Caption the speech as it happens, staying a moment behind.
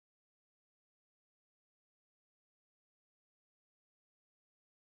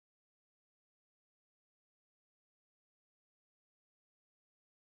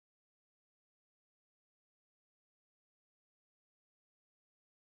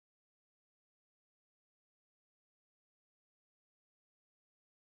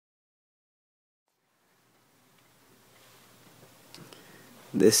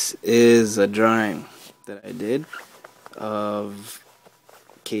This is a drawing that I did of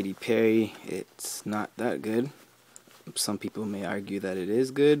Katy Perry. It's not that good. Some people may argue that it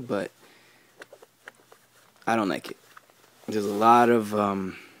is good, but I don't like it. There's a lot of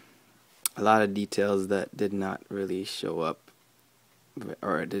details that did not really show up,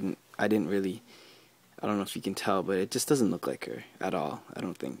 or I didn't really. I don't know if you can tell, but it just doesn't look like her at all. I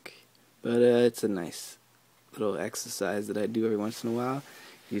don't think. But it's a nice little exercise that I do every once in a while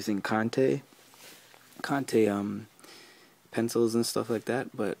using Conte pencils and stuff like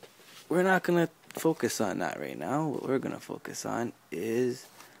that. But we're not gonna focus on that right now. What we're gonna focus on is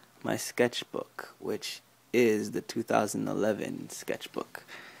my sketchbook, which is the 2011 sketchbook.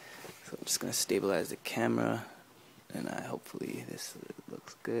 So I'm just gonna stabilize the camera, and hopefully this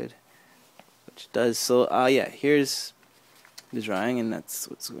looks good, which it does. So yeah, here's the drawing, and that's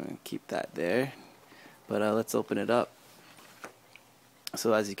what's going to keep that there. But let's open it up.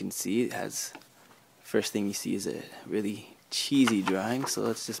 So as you can see, it has, first thing you see is a really cheesy drawing, so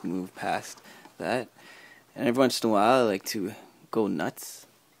let's just move past that. And every once in a while I like to go nuts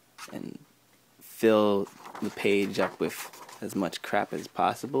and fill the page up with as much crap as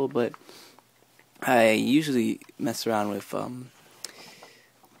possible, but I usually mess around with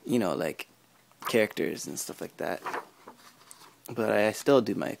you know, like characters and stuff like that. But I still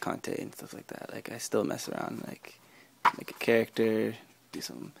do my Conte and stuff like that. Like I still mess around, like make a character, do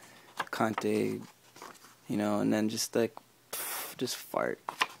some Conte, you know, and then just like just fart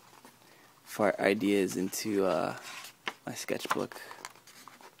ideas into my sketchbook.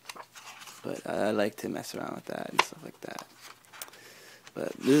 But I like to mess around with that and stuff like that.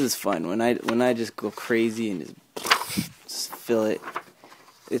 But this is fun when I just go crazy and just fill it.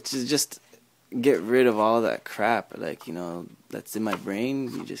 It's just get rid of all that crap, like, you know, that's in my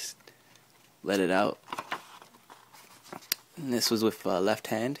brain. You just let it out. And this was with left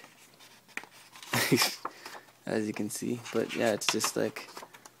hand, as you can see. But yeah, it's just like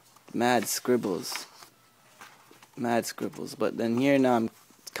mad scribbles. But then here now I'm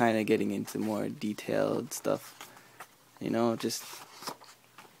kind of getting into more detailed stuff, you know, just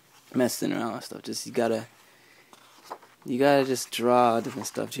messing around with stuff. Just you gotta just draw different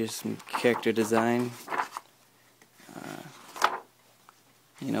stuff. Here's some character design,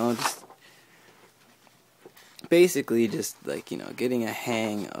 you know, just basically just like, you know, getting a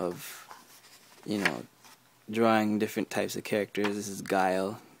hang of, you know, drawing different types of characters. This is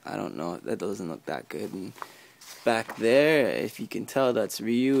Guile. I don't know, that doesn't look that good. And back there, if you can tell, that's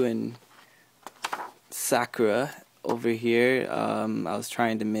Ryu and Sakura. Over here, I was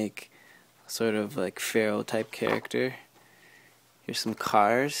trying to make sort of like Pharaoh type character. Here's some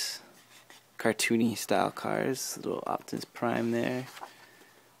cars, cartoony style cars, little Optimus Prime there.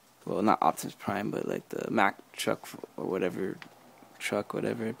 Well, not Optimus Prime, but like the Mack truck or whatever,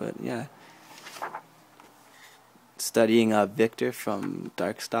 but yeah. Studying Victor from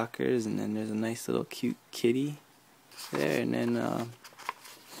Darkstalkers, and then there's a nice little cute kitty there, and then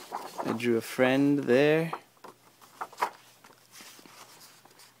I drew a friend there.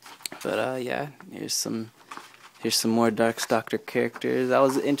 But yeah, here's some more Darkstalker characters. I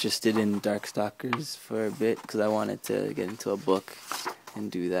was interested in Darkstalkers for a bit because I wanted to get into a book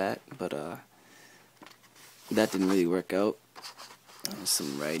and do that, but that didn't really work out. There's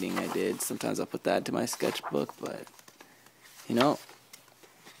some writing I did. Sometimes I'll put that into my sketchbook, but you know.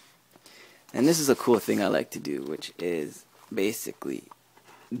 And this is a cool thing I like to do, which is basically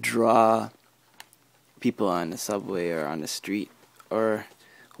draw people on the subway or on the street or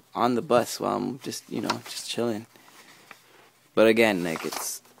on the bus while I'm just, you know, just chilling. But again, like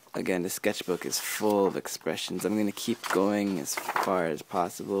the sketchbook is full of expressions. I'm gonna keep going as far as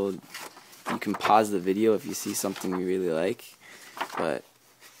possible. You can pause the video if you see something you really like, but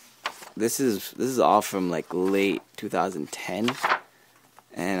this is all from like late 2010,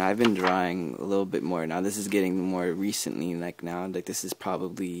 and I've been drawing a little bit more now. This is getting more recently, like now, like this is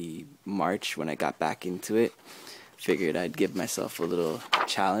probably March when I got back into it. Figured I'd give myself a little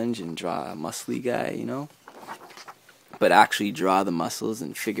challenge and draw a muscly guy, you know, but actually draw the muscles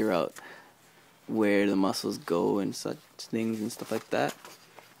and figure out where the muscles go and such things and stuff like that.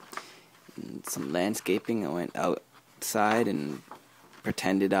 And some landscaping. I went outside and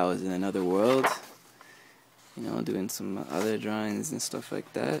pretended I was in another world, you know, doing some other drawings and stuff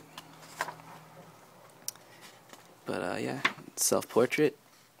like that. But yeah, self-portrait,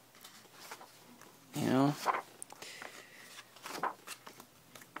 you know.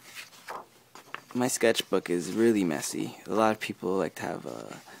 My sketchbook is really messy. A lot of people like to have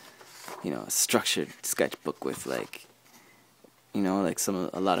you know, a structured sketchbook with, like, you know, like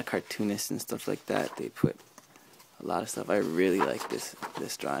a lot of cartoonists and stuff like that. They put a lot of stuff. I really like this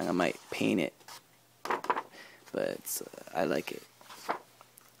drawing. I might paint it, but I like it.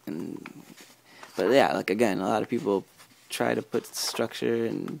 But yeah, like again, a lot of people try to put structure,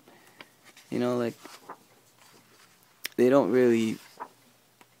 and you know, like they don't really.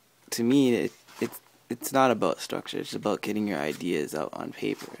 To me, it's not about structure. It's about getting your ideas out on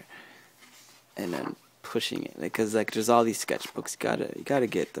paper, and then pushing it. Because like there's all these sketchbooks, you gotta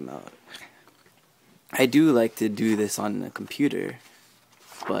get them out. I do like to do this on the computer,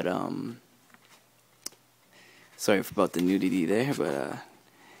 but sorry about the nudity there, but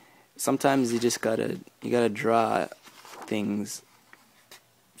sometimes you just gotta draw things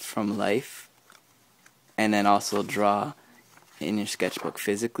from life, and then also draw in your sketchbook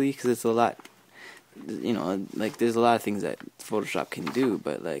physically, because it's a lot. You know, like there's a lot of things that Photoshop can do,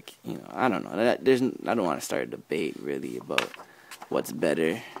 but like, you know, I don't know. I don't want to start a debate really about what's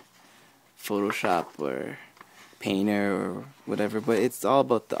better, Photoshop or Painter or whatever. But it's all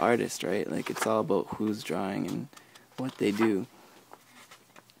about the artist, right? Like it's all about who's drawing and what they do.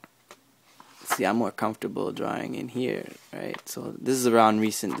 See, I'm more comfortable drawing in here, right? So this is around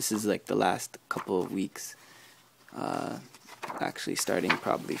recent. This is like the last couple of weeks. Actually, starting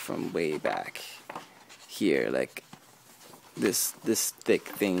probably from way back here, like this thick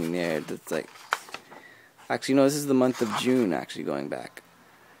thing there. That's like, actually no, this is the month of June. Actually, going back,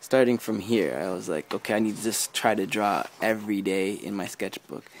 starting from here, I was like, okay, I need to just try to draw every day in my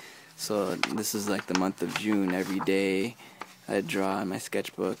sketchbook. So this is like the month of June. Every day, I draw in my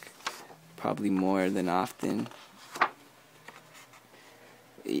sketchbook, probably more than often.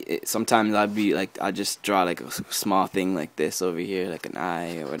 Sometimes I'll just draw like a small thing like this over here, like an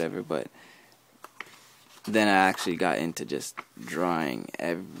eye or whatever, but then I actually got into just drawing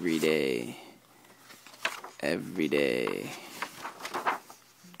every day,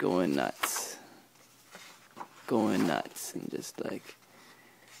 going nuts, and just like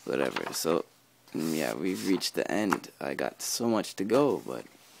whatever. So yeah, we've reached the end. I got so much to go, but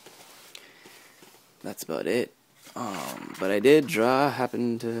that's about it. But I did draw.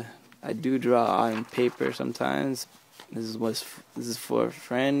 I do draw on paper sometimes. This is for a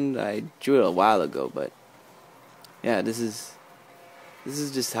friend. I drew it a while ago, but yeah, this is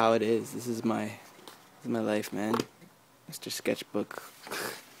just how it is. This is my life, man. Mr. Sketchbook,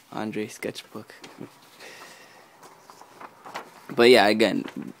 Andre Sketchbook. But yeah, again,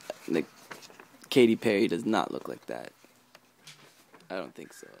 like Katy Perry does not look like that. I don't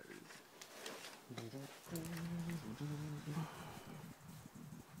think so. At least.